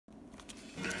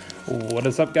What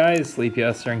is up, guys? Sleepy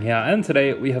Estering here, and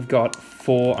today we have got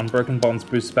 4 Unbroken Bonds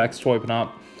boost packs to open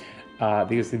up.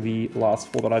 These are the last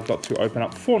 4 that I've got to open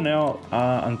up for now,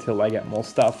 until I get more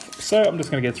stuff. So I'm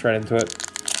just going to get straight into it.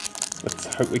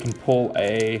 Let's hope we can pull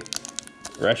a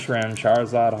Reshiram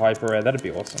Charizard Hyper Rare. That'd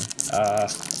be awesome.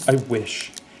 I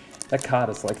wish. That card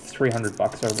is like 300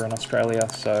 bucks over in Australia,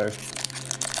 so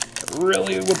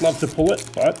really would love to pull it,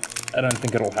 but I don't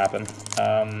think it'll happen.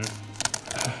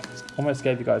 Almost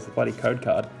gave you guys the bloody code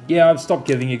card. Yeah, I've stopped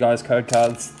giving you guys code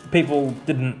cards. People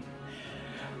didn't...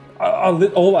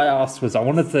 all I asked was I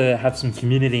wanted to have some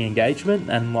community engagement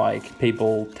and like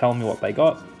people tell me what they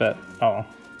got, but oh,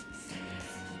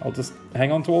 I'll just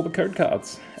hang on to all the code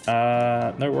cards.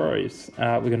 No worries. We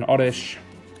got an Oddish,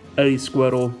 a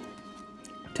Squirtle,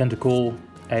 Tentacool,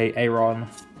 a Aron,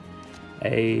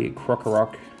 a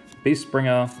Krokorok,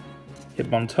 Beastbringer,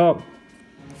 Hitmontop,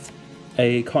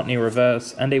 a Cottony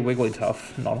Reverse, and a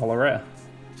Wigglytuff, non-holo rare.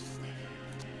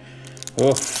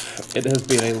 Oof, it has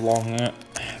been a long...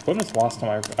 when was the last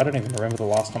time I don't even remember the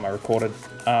last time I recorded.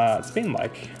 It's been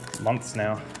like months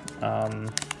now.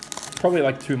 Probably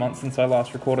like 2 months since I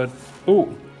last recorded.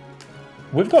 Ooh,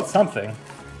 we've got something.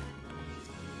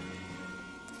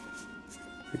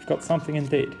 We've got something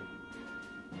indeed.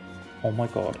 Oh my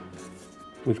god.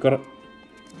 We've got it.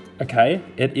 Okay,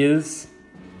 it is...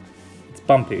 it's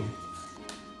bumpy.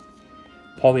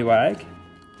 Poliwag,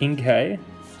 Inkay,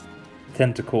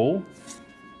 Tentacool,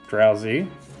 Drowsy,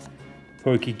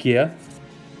 Pokegear,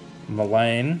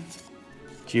 Mullane,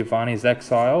 Giovanni's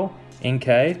Exile,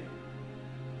 Inkay,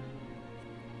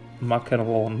 Muck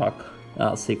and Muck,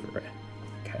 Secret Rare.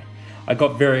 Okay. I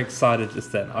got very excited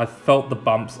just then. I felt the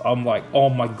bumps. I'm like,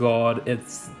 oh my god,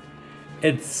 it's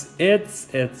this.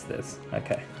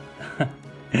 Okay.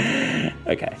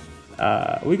 Okay.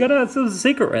 We got a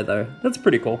secret rare though. That's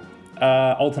pretty cool.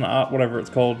 Alternate art, whatever it's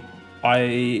called.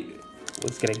 I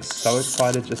was getting so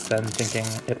excited just then, thinking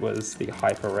it was the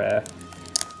hyper rare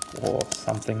or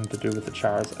something to do with the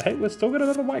Charizard. Hey, we've still got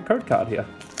another white code card here.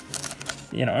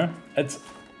 You know, it's,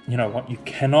 you know what, you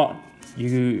cannot,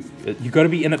 you got to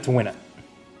be in it to win it.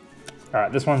 All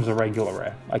right, this one's a regular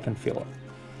rare. I can feel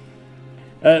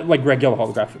it. Like regular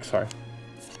holographic, sorry.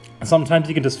 Sometimes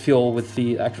you can just feel with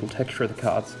the actual texture of the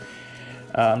cards.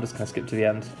 I'm just going to skip to the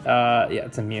end. Yeah,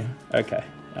 it's a Mew. Okay.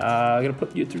 I'm going to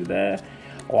put you through there.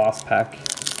 Last pack.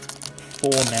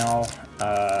 4 now.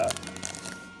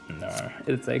 No,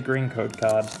 it's a green code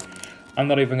card. I'm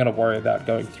not even going to worry about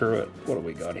going through it. What do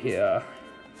we got here?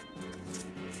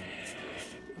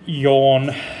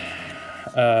 Yawn.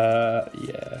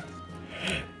 Yeah.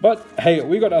 But, hey,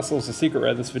 we got ourselves a secret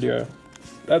rare this video.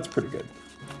 That's pretty good.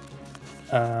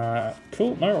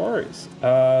 Cool, no worries.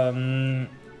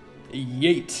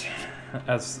 Yeet,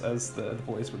 as the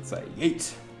boys would say,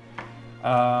 yeet.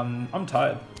 I'm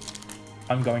tired.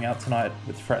 I'm going out tonight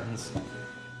with friends.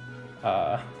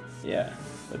 Yeah,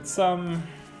 let's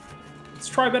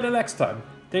try better next time.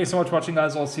 Thank you so much for watching,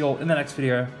 guys. I'll see you all in the next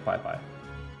video. Bye bye.